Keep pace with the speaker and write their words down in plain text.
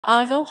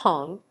Ivo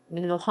Hongn,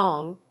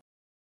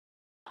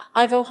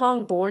 Ivo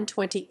Hongn, born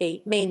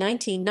 28 May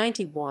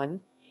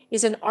 1991,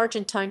 is an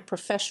Argentine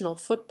professional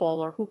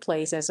footballer who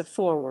plays as a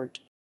forward.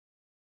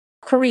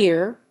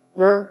 Career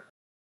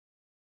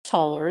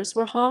Talleres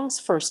were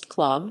Hong's first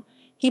club.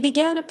 He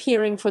began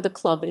appearing for the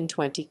club in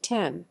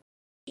 2010.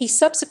 He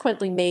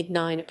subsequently made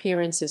 9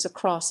 appearances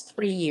across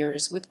 3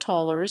 years with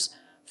Talleres,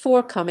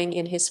 4 coming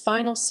in his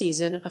final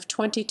season of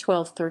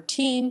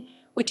 2012-13,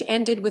 which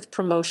ended with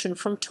promotion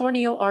from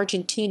Torneo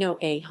Argentino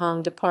A.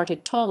 Hong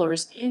departed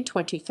Talleres in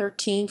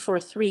 2013 for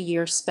a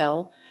 3-year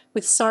spell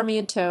with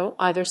Sarmiento,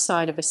 either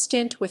side of a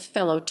stint with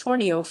fellow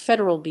Torneo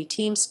Federal B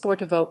team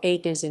Sportivo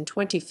Atenas in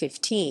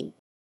 2015.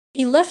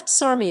 He left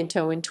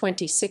Sarmiento in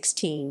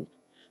 2016,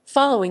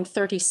 following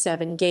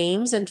 37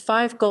 games and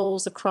 5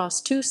 goals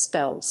across 2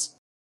 spells.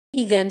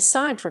 He then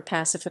signed for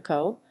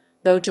Pacifico,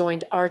 though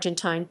joined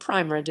Argentine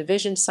Primera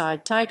Division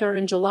side Tiger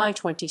in July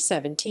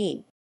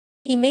 2017.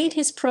 He made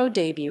his pro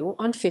debut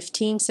on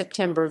 15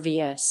 September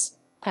vs.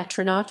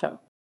 Patronato.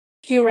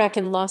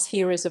 Huracan Las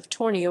Heras of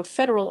Torneo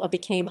Federal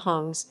became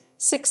Hong's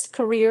 6th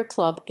career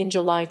club in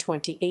July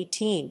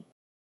 2018.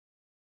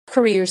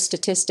 Career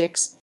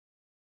statistics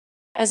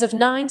as of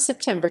 9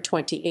 September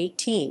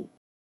 2018.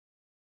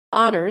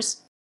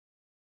 Honors: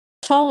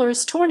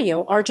 Talleres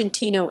Torneo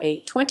Argentino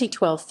A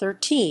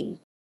 2012-13.